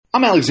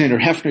I'm Alexander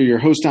Hefner, your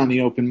host on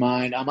The Open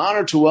Mind. I'm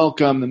honored to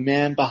welcome the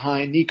man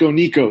behind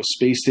Niko,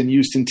 based in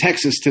Houston,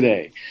 Texas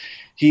today.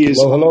 He is.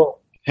 Hello.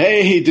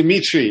 Hey,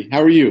 Dimitri.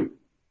 How are you?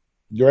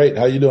 Great.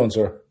 How you doing,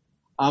 sir?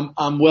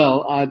 I'm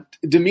well.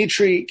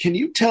 Dimitri, can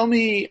you tell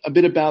me a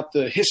bit about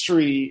the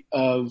history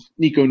of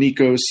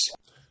Nikos?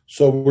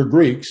 So we're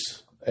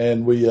Greeks,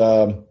 and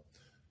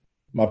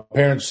my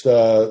parents,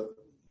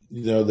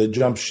 they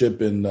jumped ship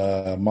in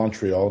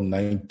Montreal in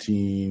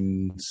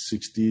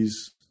 1960s.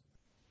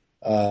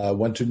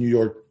 Went to New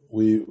York.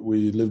 We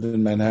lived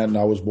in Manhattan.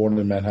 I was born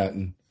in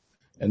Manhattan.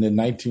 And in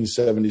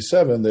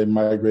 1977, they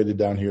migrated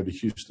down here to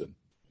Houston.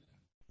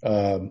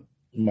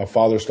 My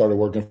father started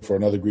working for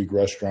another Greek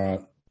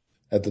restaurant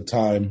at the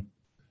time.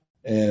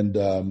 And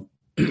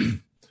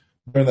during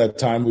that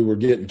time, we were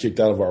getting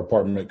kicked out of our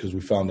apartment because we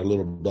found a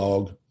little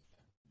dog.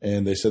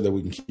 And they said that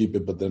we can keep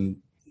it, but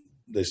then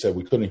they said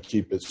we couldn't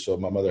keep it. So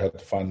my mother had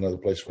to find another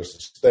place for us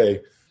to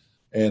stay.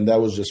 And that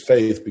was just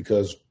faith,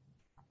 because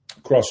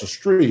across the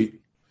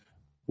street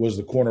was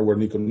the corner where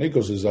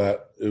Nikos is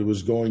at. It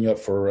was going up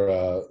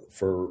for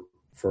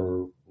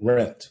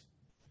rent,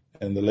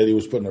 and the lady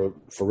was putting a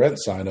for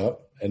rent sign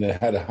up, and it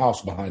had a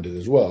house behind it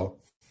as well.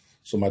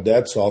 So my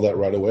dad saw that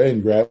right away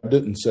and grabbed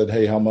it and said,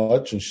 "Hey, how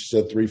much?" And she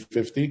said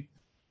 $350.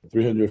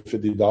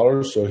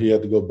 So he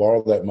had to go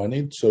borrow that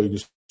money so he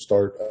could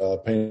start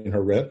paying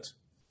her rent.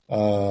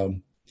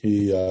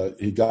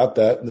 He got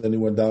that, and then he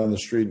went down the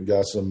street and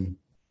got some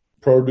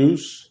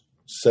produce,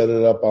 set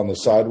it up on the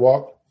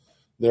sidewalk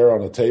there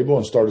on a table,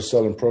 and started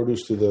selling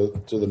produce to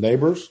the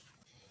neighbors.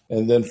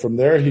 And then from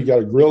there, he got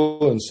a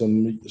grill and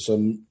some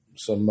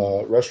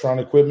restaurant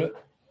equipment,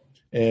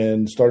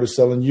 and started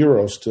selling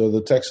gyros to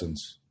the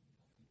Texans,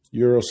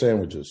 gyro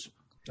sandwiches,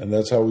 and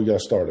that's how we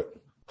got started.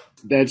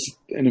 That's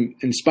an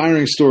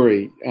inspiring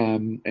story,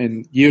 and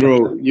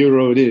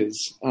gyro it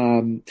is.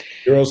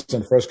 Gyros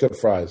and fresh cut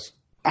fries.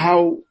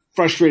 How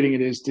frustrating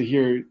it is to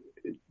hear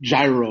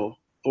gyro.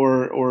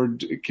 Or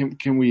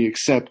can we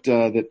accept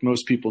that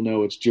most people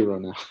know it's gyro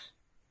now?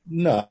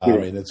 No, I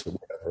mean, it's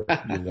whatever.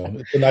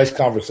 It's a nice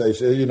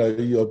conversation.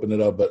 You open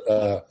it up, but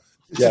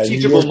it's a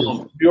teachable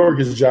moment. New York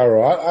is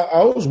gyro.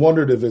 I always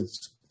wondered if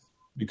it's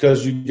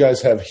because you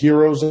guys have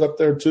heroes up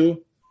there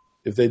too.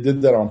 If they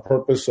did that on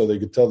purpose so they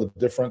could tell the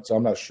difference,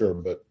 I'm not sure,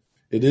 but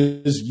it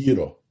is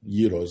gyro.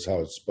 Gyro is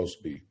how it's supposed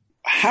to be.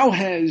 How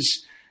has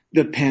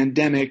the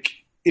pandemic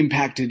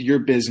impacted your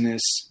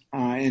business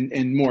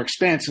and more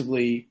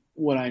expansively,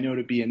 what I know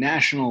to be a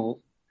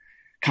national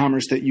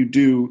commerce that you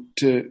do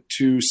to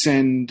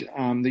send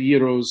the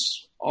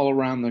gyros all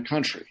around the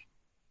country?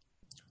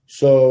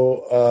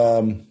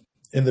 So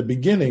in the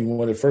beginning,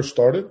 when it first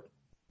started,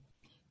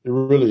 it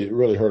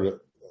really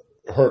hurt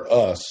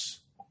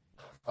us.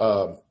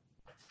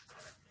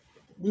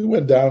 We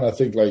went down, I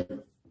think, like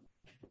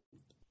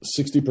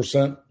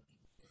 60%,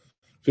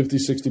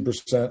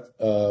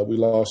 50-60%. We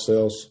lost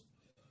sales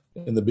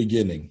in the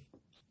beginning.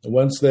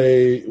 Once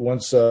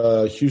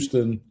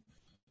Houston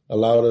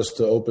allowed us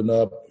to open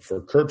up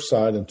for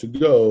curbside and to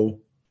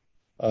go,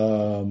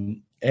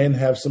 and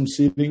have some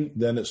seating,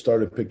 then it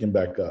started picking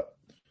back up.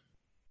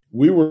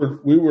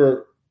 We're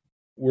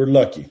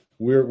lucky.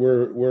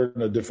 We're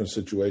in a different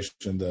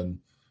situation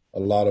than a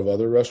lot of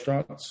other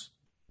restaurants.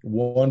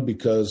 One,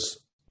 because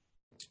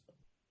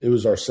it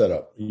was our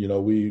setup.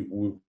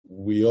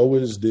 We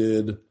always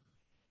did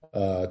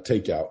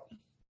takeout.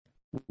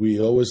 We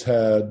always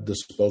had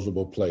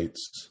disposable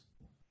plates.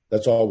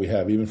 That's all we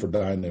have, even for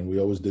dining. We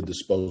always did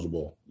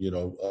disposable,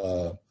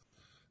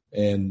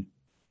 and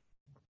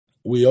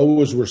we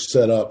always were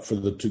set up for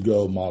the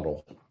to-go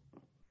model.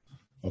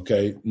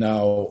 Okay,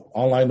 now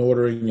online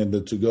ordering and the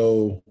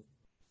to-go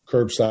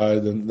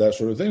curbside and that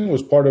sort of thing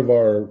was part of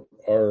our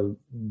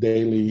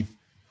daily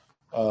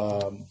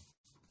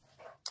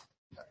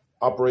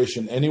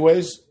operation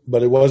anyways,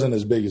 but it wasn't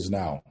as big as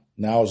now.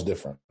 Now it's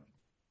different.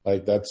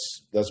 Like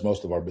that's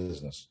most of our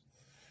business.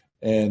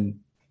 And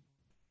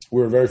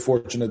we're very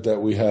fortunate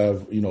that we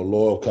have,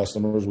 loyal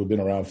customers. We've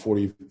been around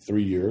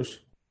 43 years,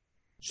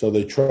 so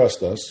they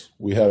trust us.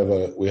 We have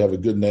a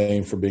good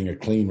name for being a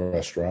clean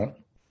restaurant.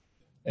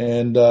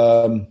 And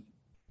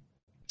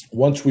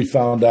once we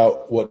found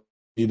out what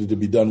needed to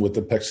be done with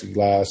the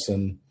plexiglass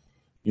and,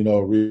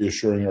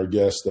 reassuring our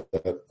guests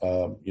that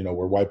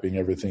we're wiping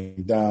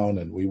everything down,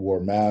 and we wore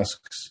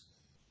masks.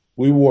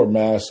 We wore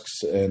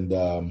masks and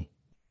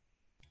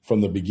from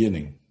the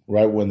beginning.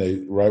 Right when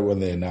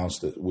they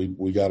announced it,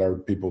 we got our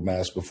people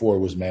masks before it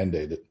was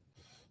mandated,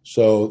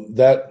 so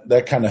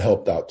that kind of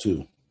helped out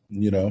too.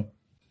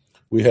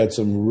 We had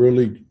some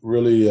really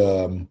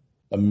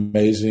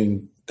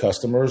amazing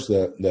customers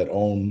that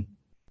own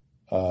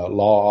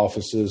law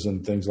offices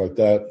and things like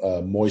that.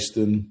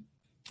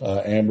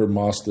 Amber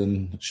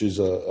Mostyn, she's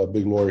a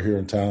big lawyer here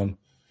in town.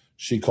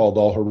 She called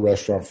all her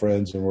restaurant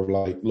friends and were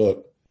like,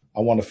 "Look,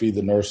 I want to feed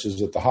the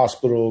nurses at the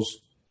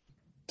hospitals.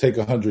 Take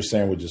 100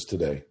 sandwiches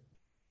today."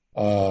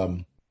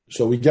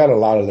 So we got a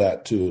lot of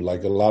that too.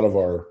 Like a lot of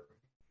our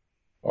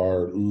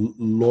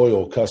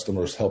loyal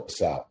customers helped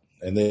us out,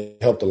 and they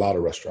helped a lot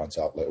of restaurants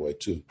out that way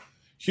too.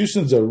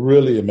 Houston's a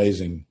really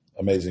amazing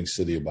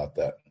city about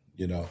that.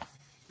 You know,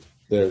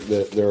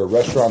 they're a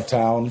restaurant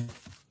town,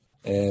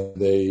 and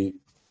they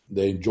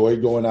enjoy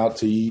going out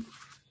to eat,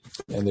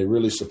 and they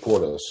really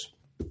support us.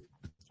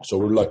 So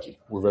we're lucky.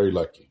 We're very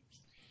lucky.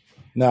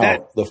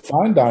 Now, the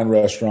fine dine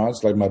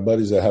restaurants, like my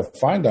buddies that have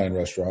fine dine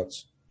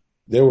restaurants,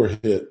 they were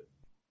hit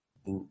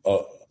a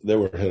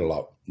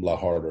lot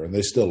harder, and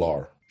they still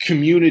are.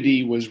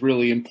 Community was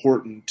really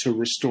important to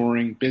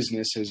restoring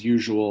business as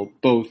usual,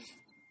 both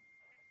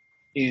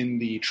in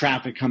the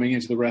traffic coming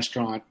into the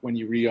restaurant when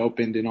you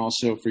reopened and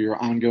also for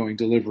your ongoing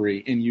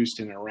delivery in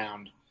Houston and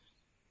around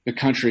the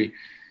country.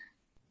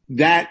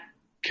 That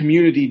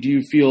community, do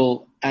you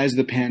feel, as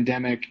the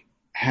pandemic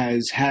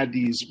has had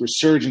these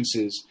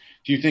resurgences,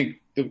 do you think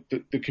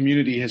the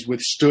community has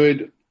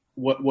withstood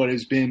what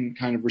has been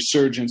kind of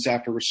resurgence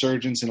after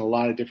resurgence in a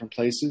lot of different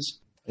places?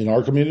 In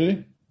our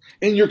community?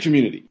 In your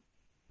community.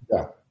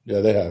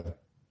 Yeah, they have.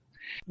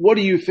 What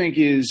do you think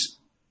is,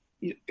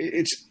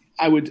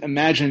 I would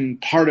imagine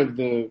part of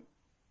the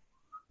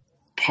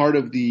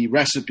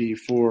recipe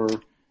for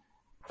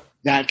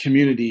that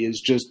community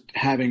is just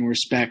having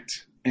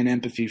respect and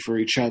empathy for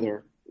each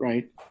other,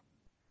 right?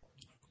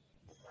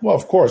 Well,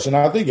 of course. And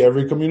I think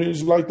every community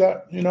is like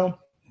that, you know.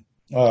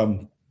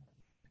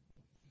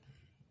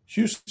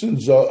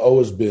 Houston's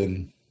always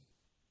been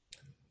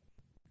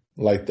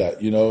like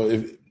that. You know,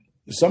 if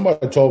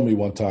somebody told me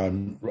one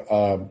time,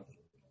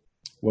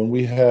 when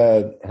we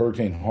had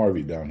Hurricane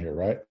Harvey down here,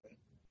 right?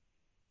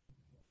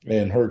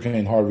 And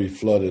Hurricane Harvey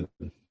flooded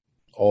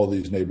all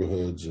these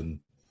neighborhoods, and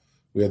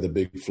we had the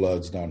big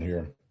floods down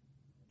here.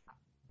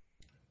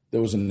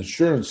 There was an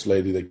insurance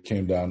lady that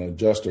came down, an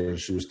adjuster, and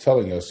she was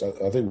telling us,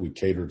 I think we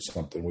catered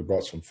something. We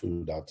brought some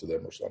food out to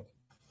them or something.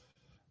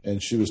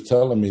 And she was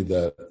telling me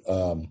that,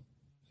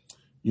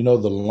 you know,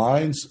 the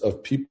lines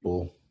of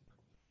people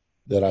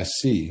that I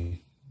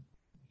see,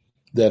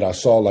 that I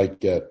saw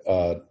like at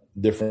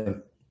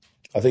different,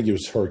 I think it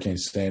was Hurricane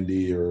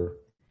Sandy, or,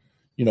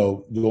 you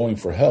know, going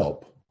for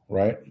help,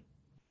 right?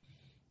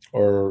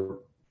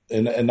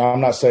 And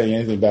I'm not saying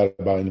anything bad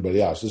about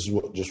anybody else. This is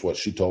just what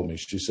she told me.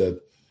 She said,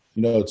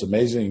 you know, it's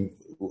amazing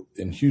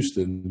in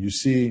Houston. You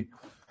see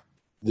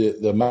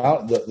the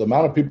amount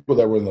of people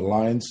that were in the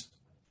lines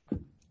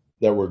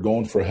that were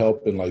going for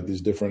help in like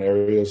these different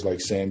areas, like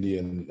Sandy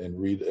and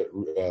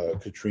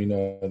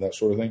Katrina and that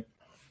sort of thing.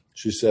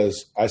 She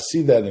says, I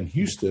see that in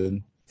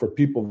Houston for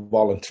people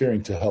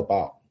volunteering to help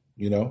out,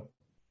 you know?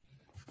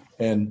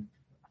 And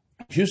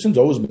Houston's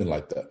always been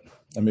like that.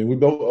 I mean,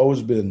 we've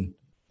always been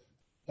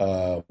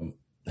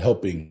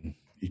helping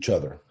each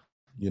other,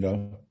 you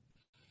know?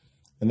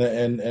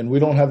 And we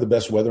don't have the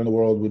best weather in the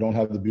world. We don't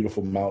have the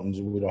beautiful mountains,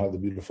 and we don't have the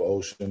beautiful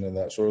ocean and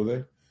that sort of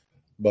thing.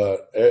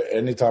 But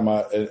anytime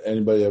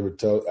anybody ever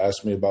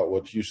asks me about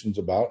what Houston's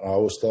about, I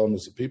always tell them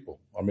it's the people.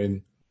 I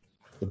mean,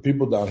 the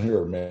people down here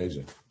are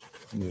amazing,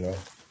 you know?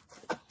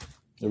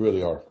 They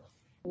really are.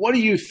 What do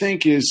you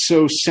think is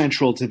so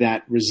central to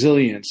that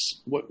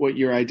resilience, what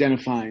you're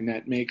identifying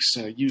that makes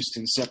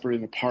Houston separate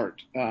and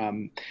apart?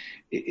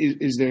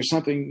 Is there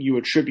something you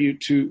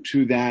attribute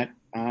to that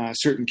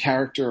certain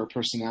character or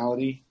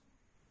personality?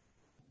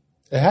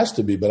 It has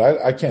to be, but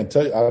I can't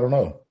tell you. I don't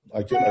know.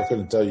 I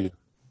couldn't tell you.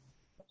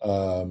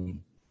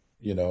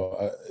 You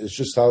know, it's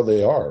just how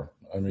they are.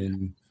 I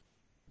mean,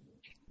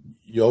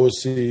 you always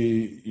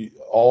see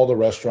all the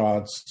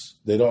restaurants.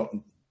 They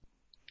don't,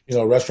 you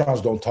know,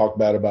 restaurants don't talk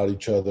bad about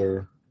each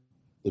other.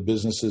 The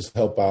businesses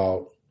help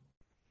out.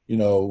 You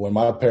know, when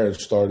my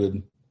parents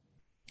started,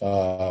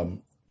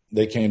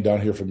 they came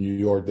down here from New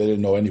York. They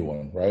didn't know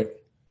anyone, right?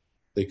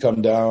 They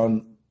come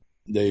down.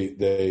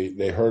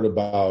 They heard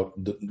about,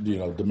 you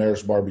know,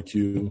 Damaris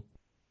Barbecue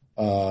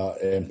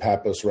and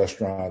Pappas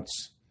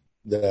restaurants.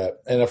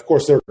 And of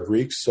course they're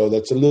Greeks, so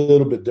that's a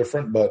little bit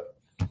different. But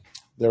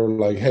they were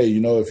like, hey, you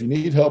know, if you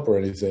need help or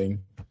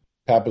anything,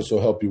 Pappas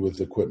will help you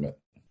with equipment.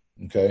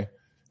 Okay,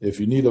 if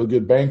you need a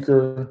good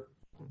banker,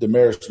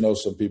 Damaris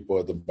knows some people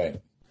at the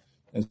bank.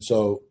 And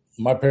so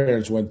my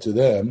parents went to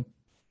them.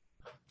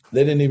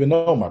 They didn't even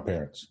know my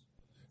parents,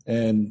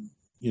 and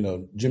you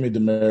know, Jimmy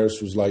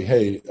Damaris was like,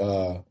 hey,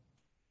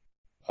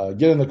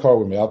 get in the car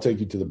with me. I'll take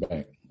you to the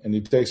bank. And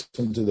he takes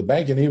them to the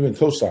bank, and he even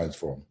co-signs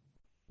for them.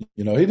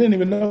 You know, he didn't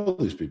even know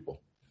these people.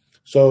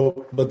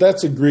 So, but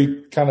that's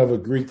kind of a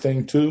Greek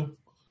thing too.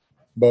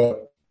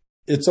 But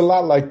it's a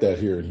lot like that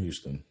here in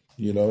Houston.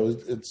 You know,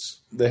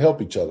 they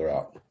help each other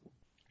out.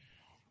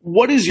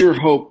 What is your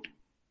hope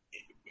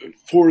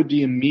for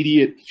the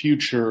immediate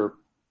future,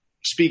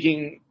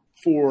 speaking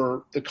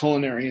for the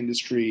culinary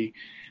industry?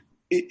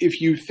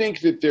 If you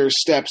think that there are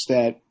steps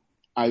that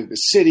either the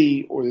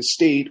city or the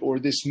state or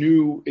this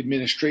new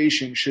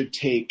administration should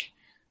take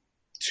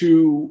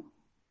to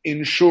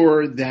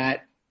ensure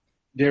that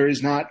there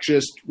is not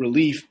just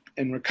relief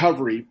and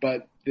recovery,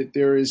 but that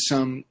there is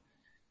some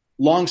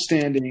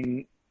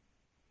longstanding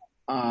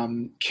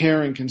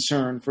care and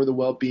concern for the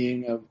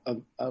well-being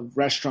of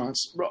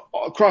restaurants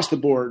across the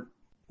board.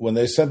 When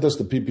they sent us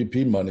the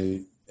PPP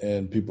money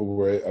and we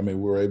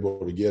were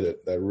able to get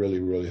it, that really,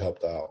 really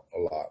helped out a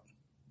lot.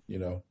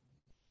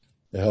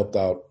 It helped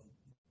out,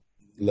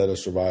 let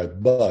us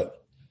survive.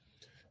 But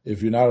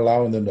if you're not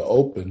allowing them to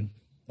open,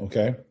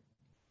 okay,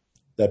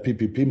 that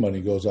PPP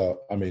money goes out.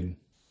 I mean,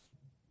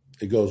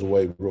 it goes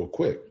away real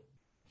quick.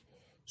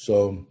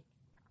 So,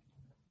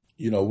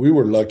 we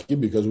were lucky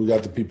because we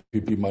got the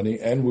PPP money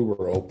and we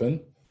were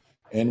open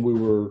and we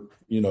were,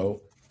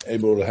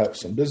 able to have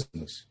some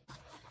business.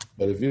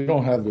 But if you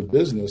don't have a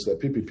business, that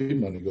PPP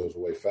money goes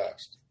away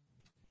fast.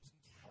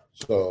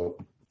 So,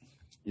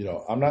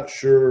 I'm not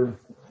sure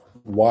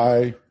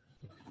why,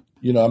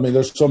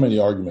 there's so many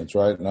arguments,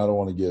 right? And I don't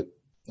want to get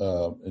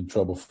in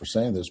trouble for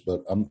saying this,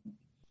 but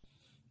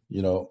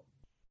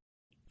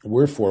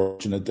we're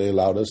fortunate they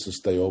allowed us to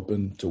stay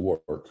open to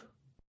work.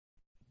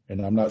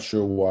 And I'm not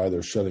sure why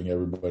they're shutting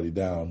everybody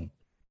down,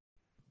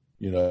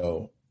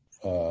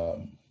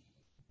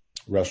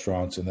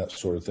 restaurants and that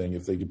sort of thing.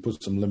 If they could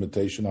put some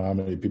limitation on how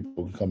many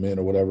people can come in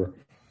or whatever,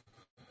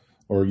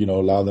 or,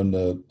 allow them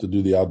to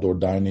do the outdoor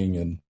dining.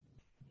 And,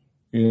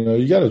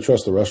 you got to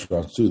trust the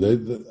restaurants too.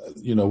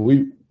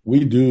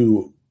 We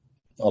do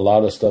a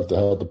lot of stuff the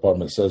health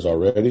department says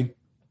already.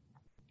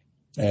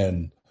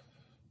 And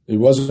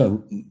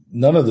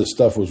none of this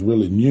stuff was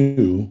really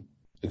new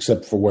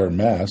except for wearing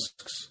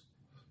masks.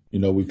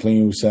 We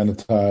clean, we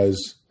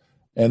sanitize,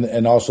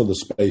 and also the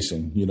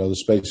spacing, the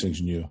spacing's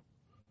new.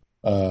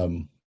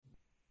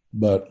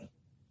 But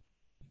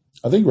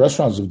I think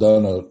restaurants have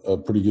done a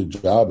pretty good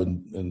job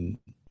in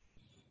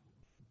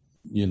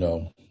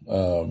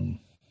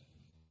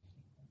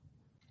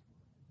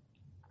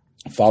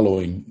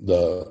following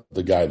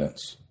the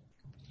guidance.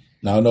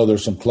 Now, I know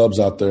there's some clubs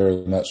out there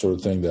and that sort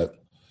of thing that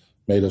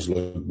made us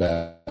look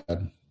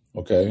bad,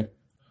 okay?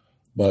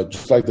 But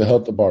just like the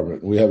health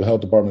department, we have a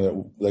health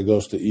department that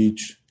goes to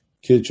each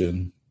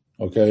kitchen,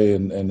 okay,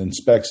 and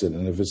inspects it.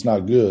 And if it's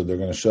not good, they're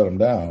going to shut them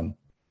down.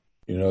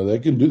 They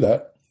can do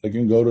that. They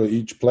can go to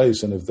each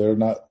place, and if they're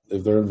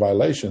in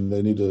violation,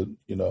 they need to,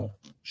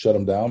 shut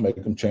them down,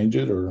 make them change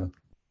it, or,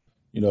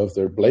 if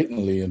they're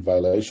blatantly in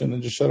violation,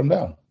 then just shut them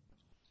down.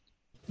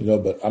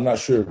 But I'm not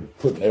sure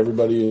putting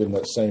everybody in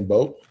that same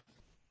boat,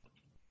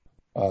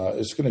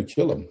 it's going to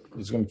kill them.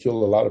 It's going to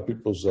kill a lot of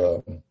people's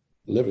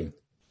living.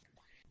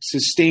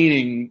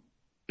 Sustaining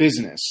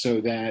business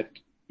so that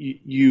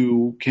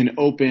you can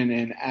open,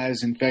 and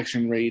as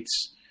infection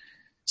rates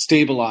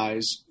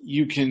stabilize,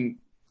 you can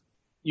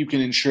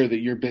ensure that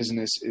your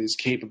business is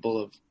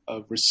capable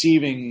of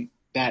receiving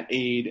that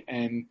aid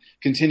and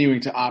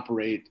continuing to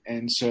operate.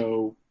 And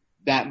so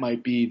that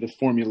might be the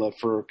formula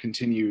for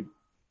continued,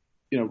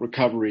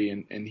 recovery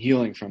and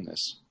healing from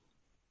this.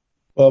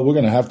 Well, we're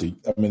going to have to,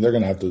 they're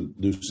going to have to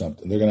do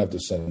something. They're going to have to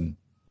send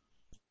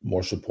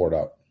more support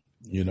out,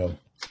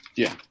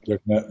 Yeah. They're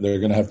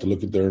going to have to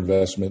look at their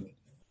investment,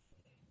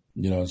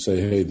 and say,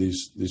 hey,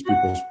 these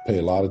people pay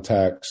a lot of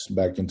tax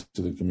back into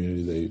the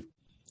community.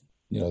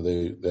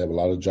 They have a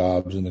lot of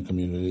jobs in the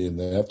community, and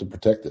they have to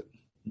protect it,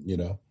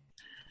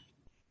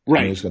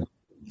 Right. And it's going to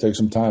take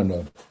some time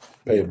to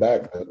pay it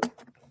back,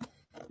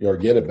 or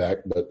get it back,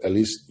 but at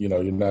least,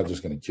 you're not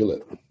just going to kill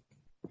it.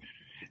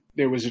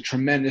 There was a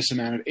tremendous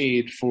amount of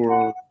aid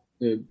for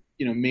the,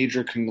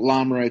 major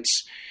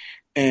conglomerates,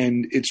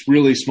 and it's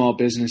really small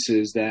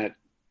businesses that,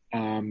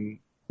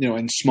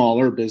 and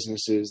smaller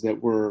businesses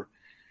that were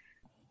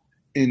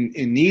in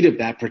need of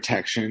that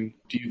protection.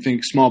 Do you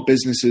think small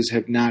businesses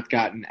have not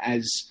gotten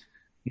as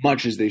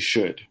much as they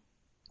should?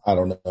 I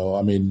don't know.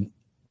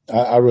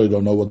 I really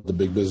don't know what the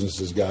big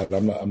businesses got.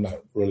 I'm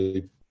not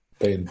really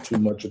paying too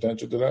much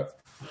attention to that.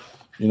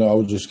 I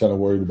was just kind of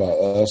worried about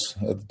us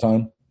at the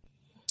time.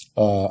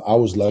 I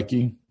was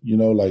lucky,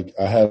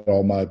 I had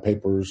all my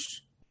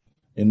papers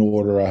in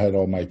order. I had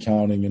all my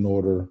accounting in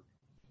order.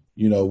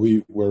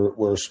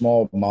 We're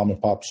small mom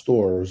and pop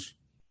stores,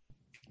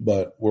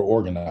 but we're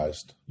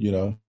organized,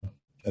 and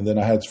then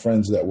I had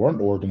friends that weren't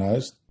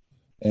organized,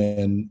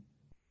 and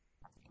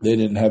they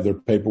didn't have their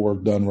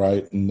paperwork done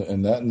right, and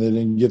they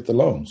didn't get the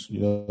loans,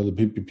 the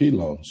PPP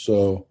loans.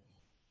 So,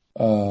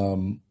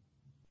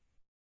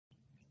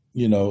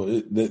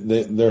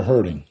 they're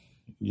hurting.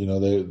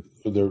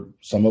 They're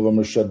some of them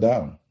are shut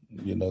down.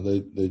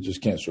 They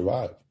just can't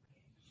survive.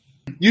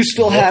 You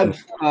still have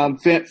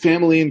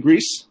family in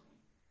Greece?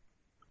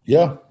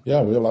 Yeah, we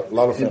have a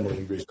lot of family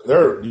in Greece.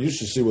 You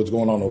should see what's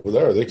going on over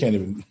there. They can't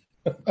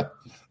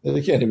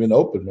even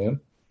open,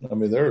 man.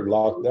 They're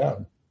locked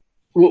down.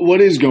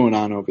 What is going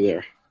on over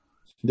there?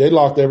 They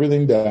locked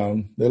everything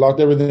down. They locked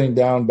everything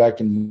down back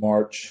in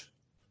March.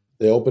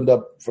 They opened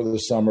up for the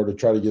summer to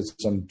try to get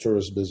some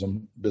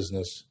tourism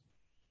business.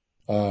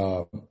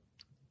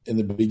 In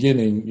the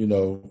beginning,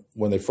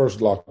 when they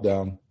first locked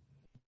down,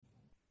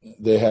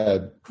 they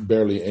had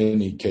barely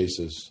any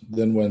cases.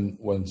 Then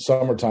when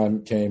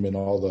summertime came and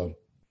all the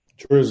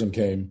tourism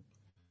came,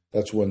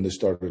 that's when they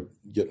started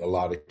getting a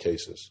lot of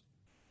cases.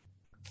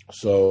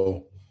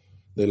 So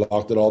they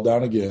locked it all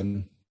down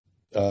again.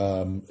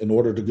 In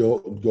order to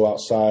go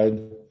outside,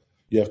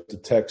 you have to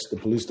text the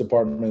police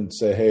department and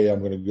say, hey, I'm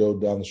going to go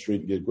down the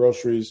street and get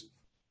groceries.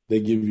 They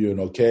give you an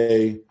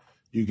okay,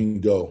 you can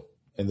go.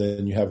 And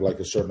then you have like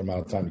a certain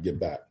amount of time to get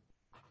back.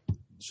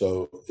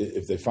 So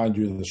if they find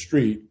you in the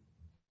street,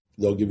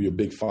 they'll give you a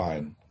big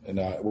fine. And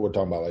we're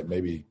talking about like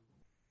maybe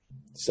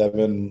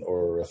 7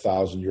 or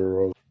 1,000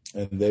 euros.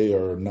 And they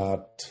are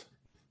not,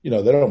 they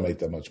don't make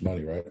that much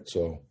money, right?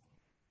 So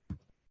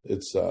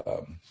it's,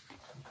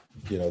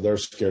 they're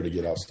scared to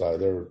get outside.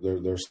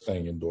 They're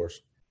staying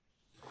indoors.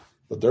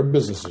 But their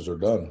businesses are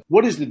done.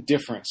 What is the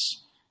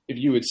difference, if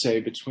you would say,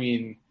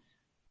 between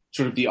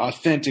sort of the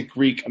authentic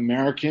Greek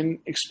American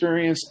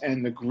experience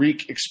and the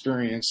Greek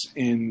experience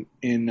in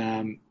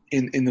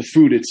the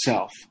food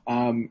itself?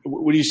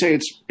 Would you say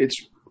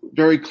it's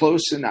very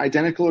close and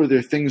identical, or are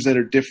there things that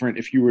are different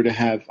if you were to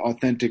have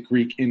authentic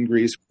Greek in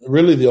Greece?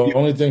 Really, the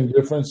only thing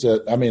difference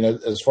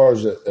as far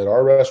as at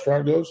our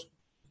restaurant goes,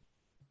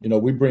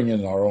 we bring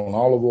in our own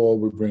olive oil,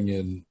 we bring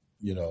in,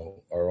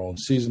 our own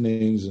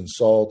seasonings and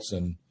salts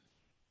and,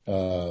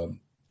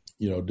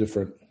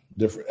 different,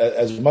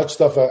 as much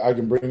stuff I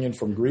can bring in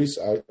from Greece,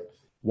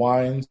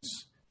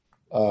 wines,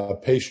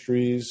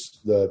 pastries,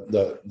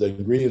 the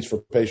ingredients for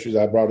pastries.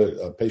 I brought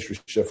a pastry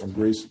chef from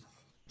Greece.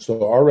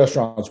 So our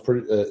restaurant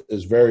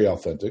is very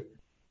authentic.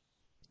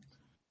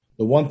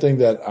 The one thing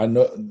that I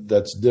know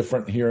that's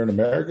different here in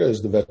America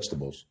is the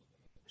vegetables.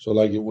 So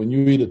like when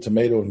you eat a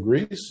tomato in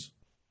Greece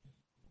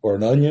or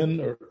an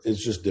onion,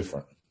 it's just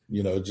different.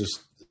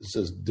 It's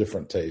just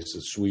different taste.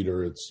 It's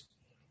sweeter.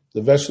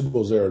 The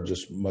vegetables there are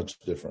just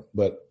much different.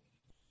 But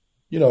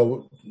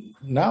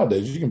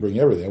nowadays you can bring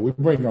everything. We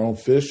bring our own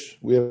fish.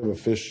 We have a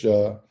fish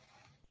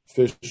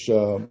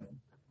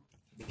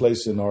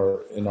place in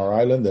our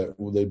island that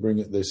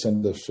they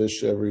send us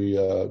fish every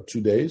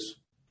 2 days.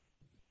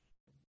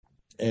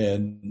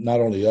 And not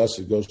only us,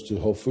 it goes to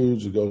Whole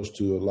Foods, it goes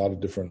to a lot of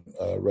different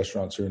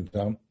restaurants here in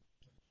town.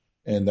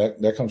 And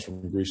that comes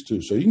from Greece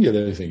too. So you can get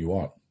anything you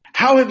want.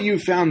 How have you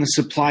found the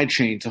supply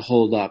chain to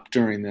hold up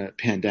during the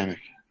pandemic?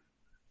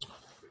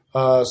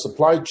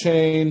 Supply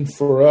chain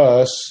for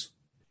us,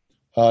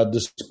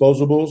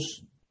 disposables,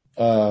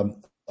 a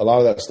lot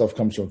of that stuff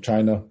comes from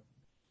China.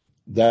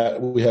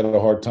 That we had a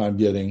hard time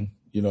getting,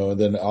 and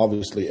then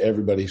obviously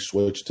everybody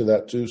switched to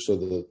that too. So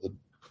the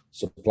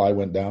supply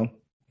went down.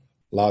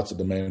 Lots of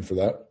demand for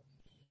that.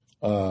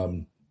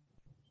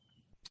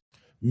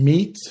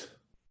 Meat,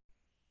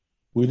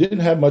 we didn't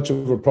have much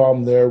of a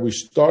problem there. We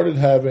started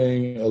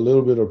having a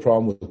little bit of a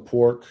problem with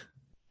pork.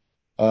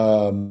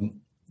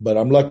 But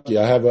I'm lucky.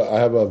 I have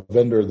a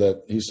vendor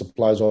that he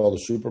supplies all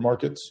the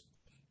supermarkets,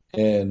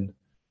 and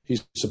he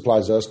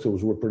supplies us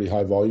because we're pretty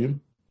high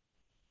volume.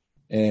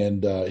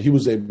 And he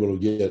was able to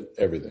get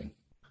everything.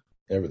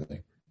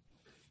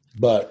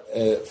 But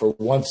for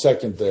 1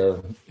 second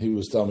there, he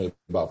was telling me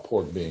about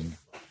pork being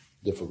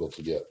difficult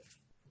to get.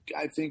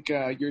 I think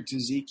your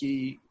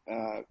tzatziki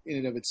in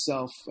and of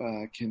itself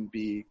can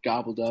be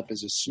gobbled up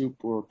as a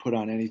soup or put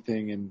on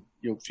anything, and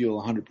you'll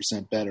feel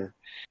 100% better.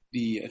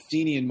 The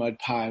Athenian mud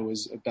pie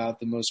was about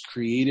the most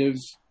creative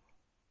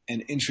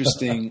and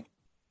interesting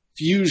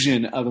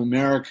fusion of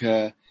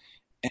America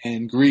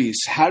and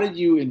Greece. How did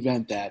you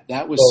invent that?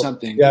 That was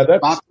something. Yeah,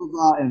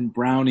 baklava and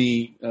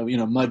brownie,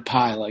 mud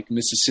pie like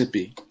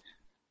Mississippi.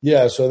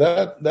 Yeah, so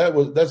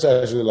that's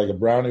actually like a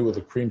brownie with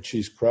a cream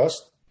cheese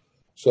crust.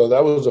 So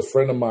that was a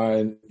friend of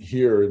mine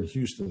here in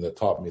Houston that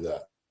taught me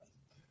that,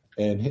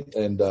 and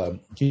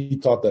he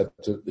taught that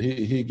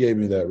he gave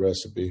me that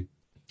recipe.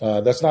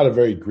 That's not a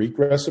very Greek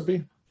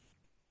recipe,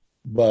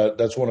 but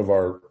that's one of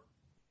our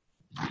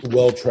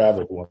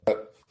well-traveled ones.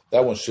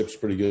 That one ships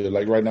pretty good.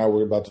 Like right now,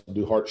 we're about to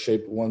do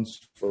heart-shaped ones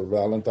for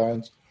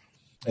Valentine's,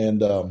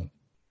 and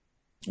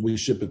we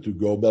ship it through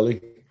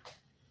GoBelly,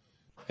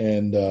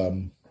 and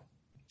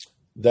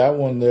that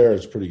one there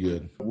is pretty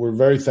good. We're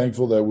very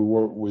thankful that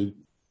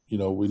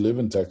we live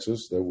in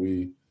Texas, that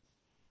we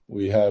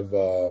have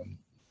the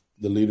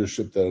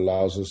leadership that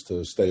allows us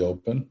to stay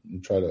open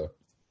and try to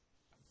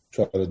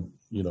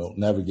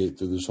navigate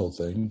through this whole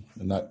thing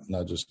and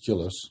not just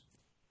kill us.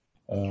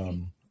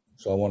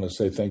 So I want to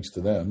say thanks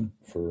to them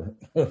for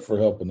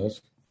helping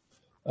us.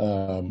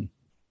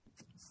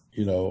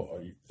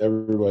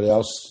 Everybody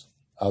else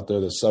out there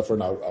that's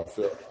suffering, I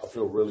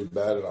feel really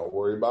bad, and I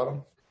worry about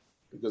them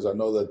because I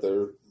know that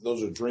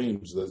those are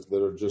dreams that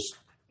are just,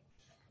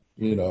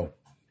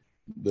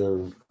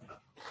 they're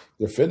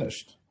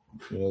finished.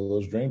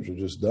 Those dreams are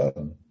just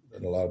done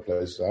in a lot of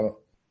places. I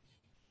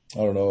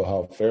don't know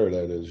how fair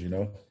that is,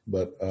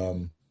 but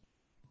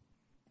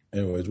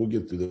anyways, we'll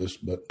get through this.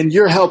 And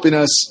you're helping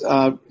us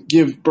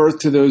give birth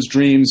to those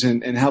dreams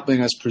and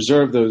helping us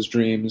preserve those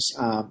dreams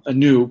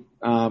anew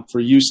for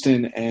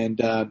Houston,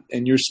 and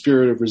your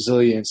spirit of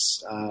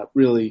resilience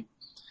really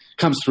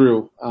comes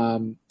through.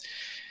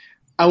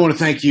 I want to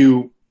thank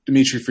you,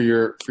 Dimitri, for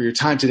your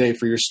time today,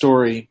 for your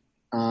story,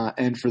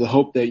 and for the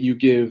hope that you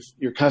give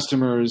your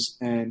customers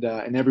and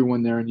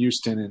everyone there in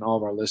Houston and all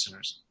of our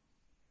listeners.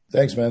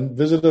 Thanks, man.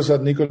 Visit us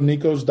at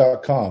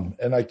nikonikos.com,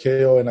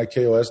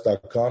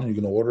 NIKONIKOS.com. You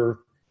can order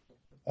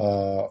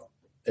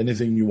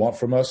anything you want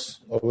from us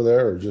over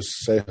there, or just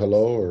say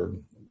hello, or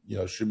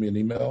shoot me an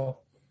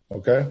email.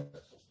 Okay?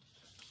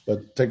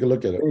 But take a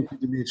look at it. Thank you,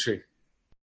 Dimitri.